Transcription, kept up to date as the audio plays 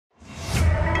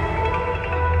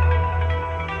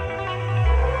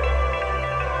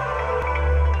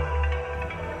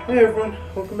Hey everyone,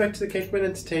 welcome back to the Cakeman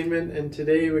Entertainment, and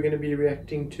today we're going to be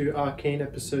reacting to Arcane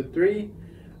episode 3.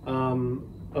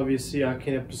 Obviously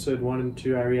Arcane episode 1 and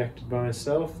 2 I reacted by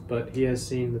myself, but he has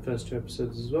seen the first 2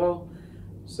 episodes as well.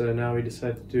 So now we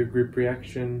decided to do a group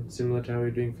reaction, similar to how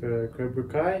we're doing for Cobra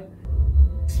Kai.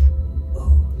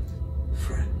 Oh,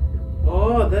 friend.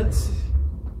 Oh, that's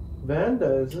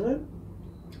Vanda, isn't it?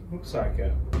 Looks like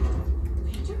it.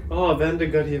 Oh, Vanda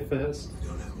got here first. We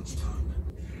don't have much time.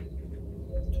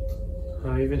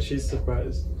 Oh, even she's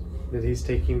surprised that he's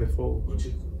taking the fall. Would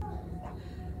you?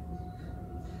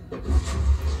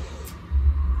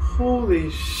 Holy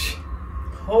shit.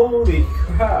 Holy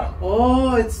crap!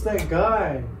 Oh, it's that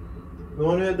guy. The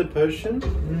one who had the potion?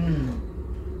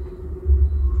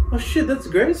 Oh shit, that's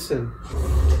Grayson.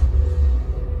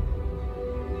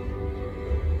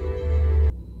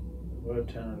 What a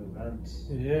turn of events.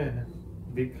 Yeah.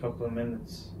 Big couple of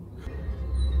minutes.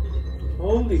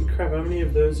 Holy crap, how many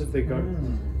of those have they got?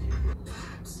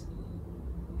 Perhaps.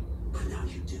 But now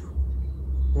you do.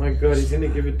 Oh my god, he's gonna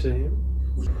give it to him?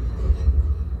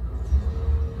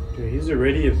 Dude, he's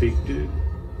already a big dude.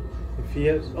 If he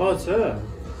has... Oh, it's her.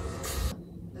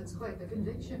 That's quite the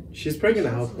conviction. She's probably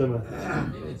gonna help them, I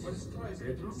think.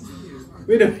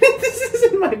 Wait a minute, this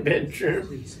isn't my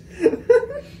bedroom.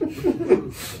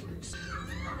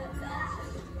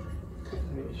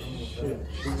 Shit,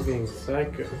 she's being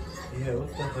psycho. Yeah, what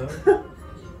the hell?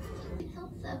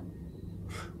 Help them.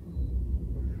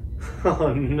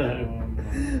 Oh no.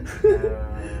 Oh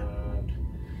my god.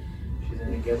 She's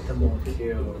gonna get them all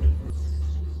killed.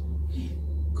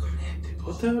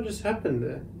 What the hell just happened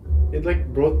there? It like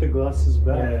brought the glasses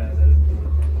back. Yeah.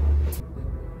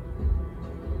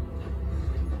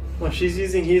 Oh, she's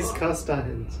using his cast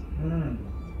irons.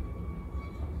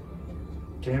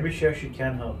 Can we be sure she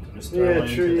can help? Just throw Yeah, her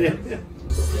true, into yeah. them.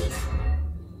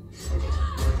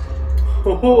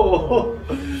 Oh,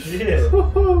 Shit.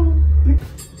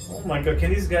 Oh my god, can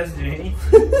these guys do anything?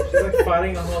 She's like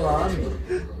fighting a whole army.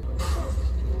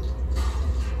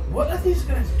 What are these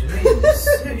guys doing? This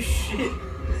is so shit.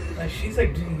 Like, she's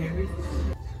like doing everything.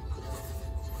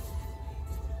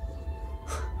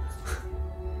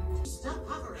 Stop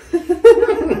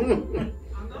hovering.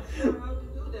 I'm not sure how to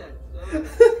do that.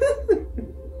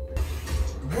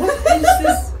 What is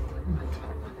this?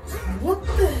 What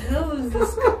the hell is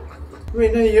this?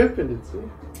 wait, no, you opened it, see?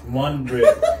 One brick.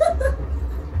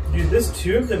 Dude, there's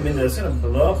 2 of them in there. It's gonna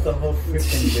blow up the whole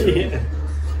freaking building. Yeah.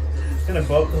 It's gonna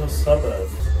blow up the whole suburb.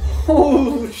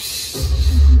 Oh,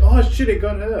 oh shit, it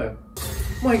got her.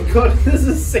 My god, there's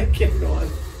a second one.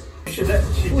 She Oh,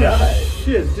 died.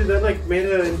 shit, dude, that like made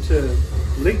her into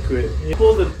liquid. Yeah.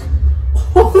 Pull the...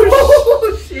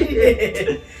 Oh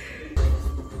shit!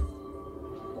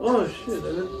 Oh shit,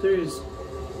 and then there's...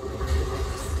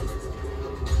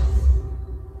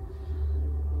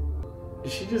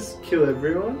 Did she just kill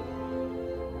everyone?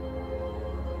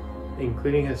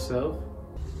 Including herself?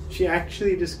 She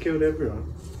actually just killed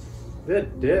everyone. They're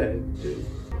dead, dude.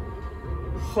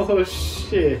 Oh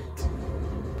shit.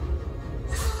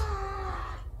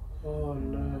 Oh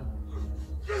no.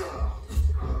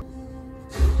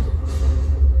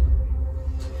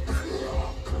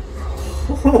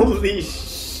 Holy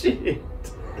shit.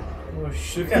 Oh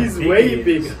shit! Look how He's big way he is.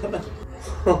 bigger.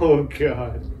 Oh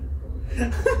god.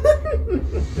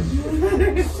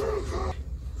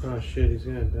 Oh shit, he's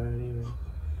gonna die anyway.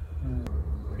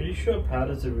 Pretty sure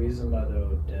powder's the reason why they're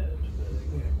all dead.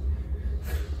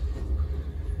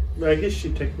 But I guess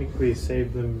she technically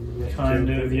saved them. Kind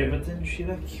killed of, them. yeah, but then she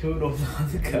like killed all the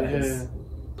other guys.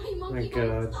 Yeah. My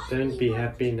god, don't be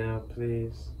happy now,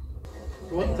 please.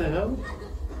 What the hell?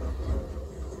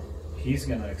 He's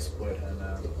gonna exploit her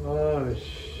now. Oh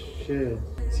shit.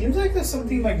 Seems like there's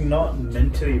something like not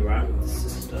mentally right with the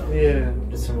sister. Yeah.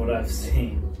 Just from what I've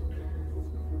seen.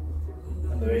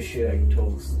 And the way she like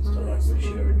talks and stuff, like when she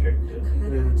got rejected.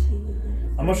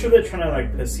 Yeah. I'm not sure they're trying to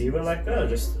like perceive her like that or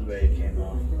just the way it came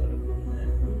off. But,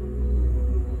 yeah.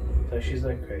 Like she's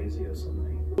like crazy or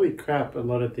something. Holy crap, a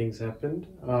lot of things happened.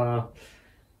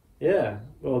 Yeah,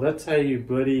 well that's how you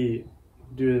bloody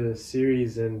do the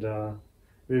series and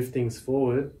move things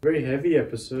forward. Very heavy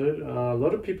episode. A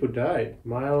lot of people died.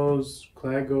 Miles,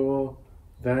 Clagor,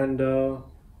 Vanda,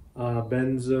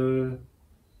 Benzo,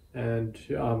 and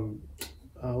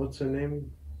what's her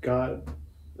name? Grayson.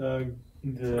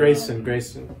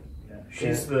 Yeah.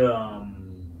 She's the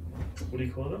what do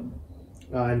you call them?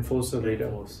 Enforcer leader.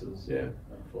 Enforcers. Yeah.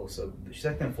 Enforcer. She's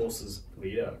like the enforcer's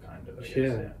leader, kind of. I guess,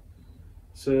 Yeah.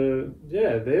 So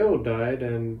yeah, they all died,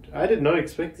 and I did not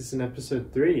expect this in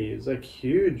episode 3. It's like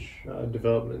huge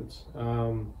development.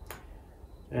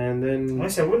 And then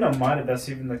Honestly, I wouldn't have minded. That's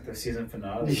even like the season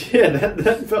finale. yeah,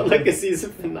 that felt like a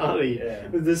season finale. Yeah.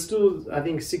 But there's still, I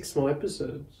think, 6 more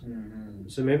episodes. Mm-hmm.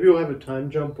 So maybe we'll have a time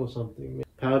jump or something.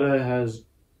 Powder has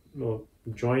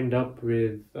joined up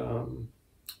with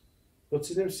what's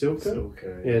his name? Silka?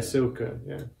 Silka. Yeah, Silka.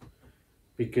 Yeah,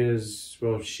 because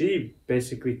she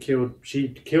basically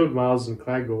killed Miles and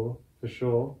Claggor for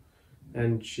sure,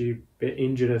 and she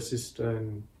injured her sister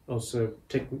and also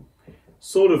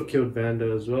sort of killed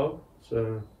Vanda as well.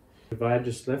 So Vi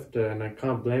just left her, and I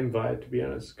can't blame Vi, to be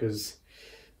honest, because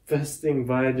first thing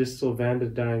Vi just saw Vanda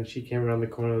die and she came around the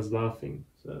corner and was laughing.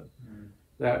 So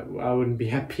that I wouldn't be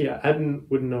happy. I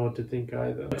wouldn't know what to think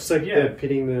either. Looks like they're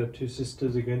pitting the two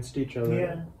sisters against each other.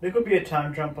 Yeah, there could be a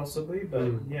time jump possibly, but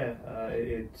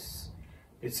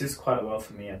it's just quite well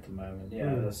for me at the moment.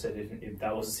 Yeah, as I said, if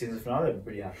that was the season finale, I'd be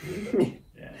pretty happy with it.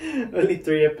 Yeah. Only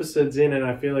 3 episodes in, and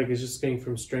I feel like it's just going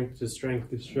from strength to strength,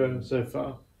 this show so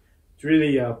far. It's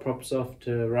really props off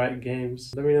to Riot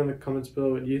Games. Let me know in the comments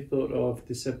below what you thought of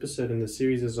this episode and the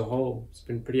series as a whole. It's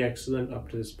been pretty excellent up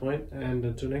to this point, and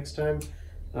until next time,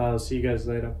 I'll see you guys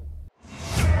later.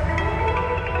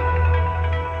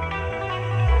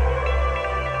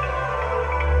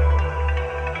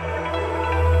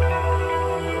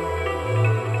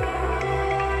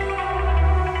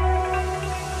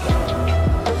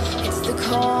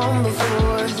 Calm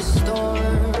before the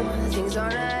storm, things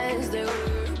aren't